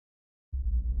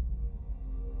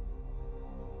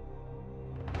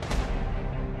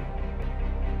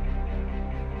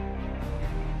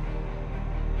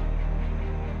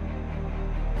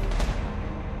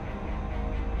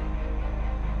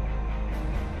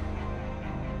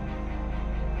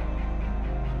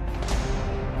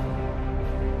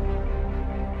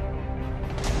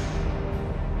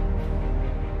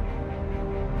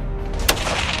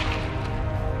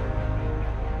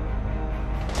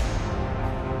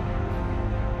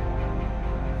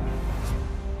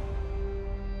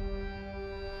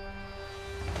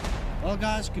Well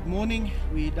guys, good morning.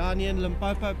 We're down here in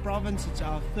Limpopo province. It's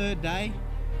our third day.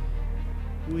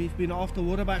 We've been after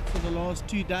Waterbuck for the last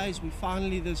 2 days. We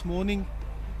finally this morning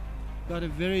got a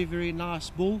very nice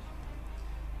bull.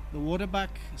 The Waterbuck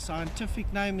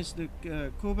scientific name is the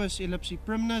Corvus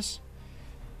ellipsiprimnus.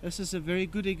 This is a very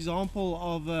good example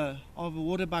of a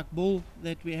Waterbuck bull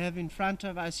that we have in front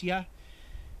of us here.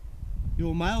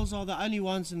 Your males are the only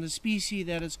ones in the species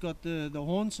that has got the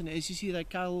horns, and as you see they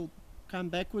come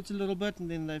backwards a little bit,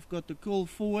 and then they've got the curl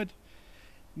forward.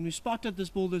 When we spotted this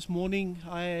bull this morning,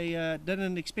 I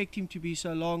didn't expect him to be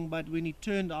so long, but when he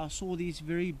turned I saw these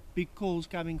very big curls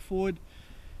coming forward.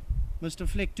 Mr.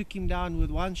 Fleck took him down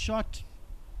with one shot.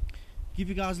 Give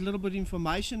you guys a little bit of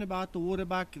information about the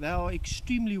Waterbuck. They are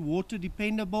extremely water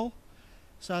dependable,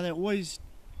 so they always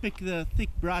pick the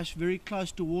thick brush very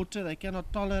close to water. They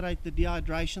cannot tolerate the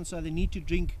dehydration, so they need to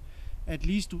drink at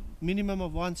least minimum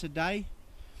of once a day.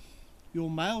 Your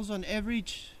males on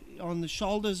average on the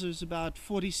shoulders is about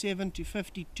 47 to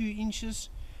 52 inches.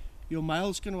 Your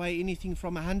males can weigh anything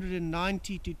from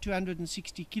 190 to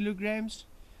 260 kilograms.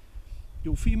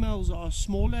 Your females are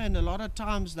smaller, and a lot of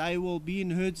times they will be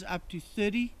in herds up to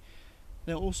 30.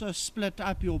 They also split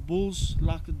up your bulls,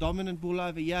 like the dominant bull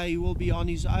over here. He will be on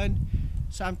his own.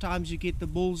 Sometimes you get the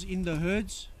bulls in the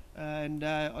herds, and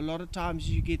a lot of times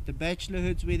you get the bachelor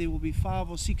herds where there will be 5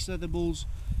 or 6 other bulls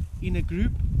in a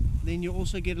group. Then you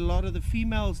also get a lot of the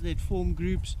females that form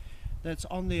groups that's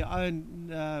on their own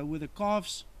with the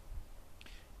calves.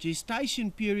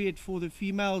 Gestation period for the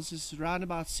females is around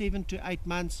about 7 to 8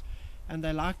 months, and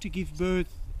they like to give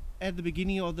birth at the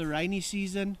beginning of the rainy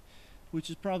season,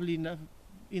 which is probably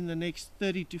in the next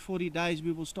 30 to 40 days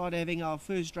we will start having our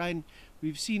first rain.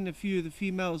 We've seen a few of the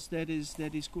females that is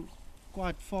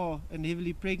quite far and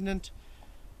heavily pregnant.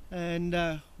 And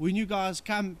when you guys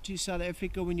come to South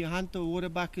Africa, when you hunt the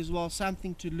Waterbuck as well,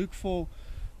 something to look for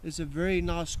is a very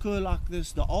nice cur like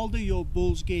this. The older your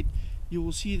bulls get, you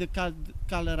will see the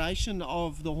coloration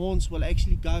of the horns will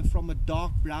actually go from a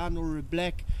dark brown or a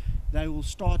black. They will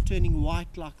start turning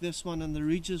white like this one, and the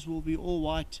ridges will be all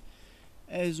white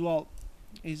as well.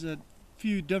 There's a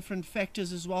few different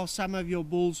factors as well. Some of your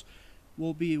bulls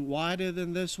will be wider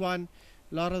than this one.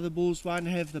 A lot of the bulls won't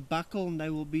have the buckle, and they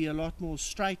will be a lot more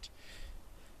straight.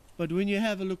 But when you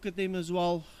have a look at them as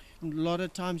well, a lot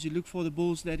of times you look for the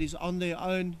bulls that is on their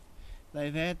own.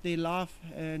 They've had their life,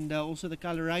 and also the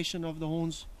coloration of the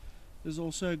horns is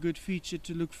also a good feature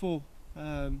to look for.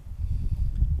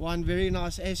 One very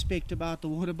nice aspect about the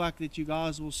Waterbuck that you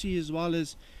guys will see as well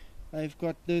is they've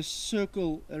got this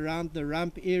circle around the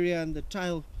rump area and the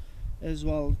tail as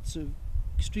well. It's an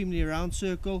extremely round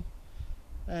circle.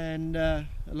 And a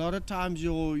lot of times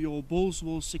your bulls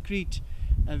will secrete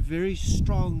a very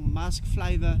strong musk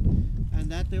flavor,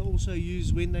 and that they also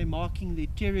use when they're marking their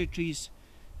territories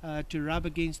to rub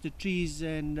against the trees,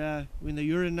 and when they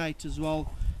urinate as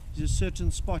well. There's a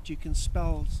certain spot you can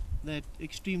smell that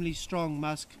extremely strong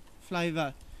musk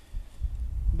flavor.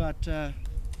 But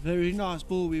very nice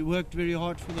bull. We worked very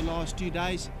hard for the last 2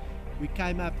 days. We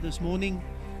came up this morning,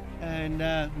 and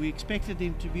we expected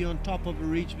him to be on top of a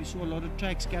ridge. We saw a lot of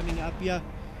tracks coming up here.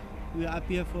 We were up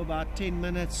here for about 10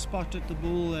 minutes, spotted the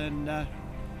bull, and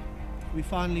we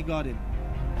finally got him.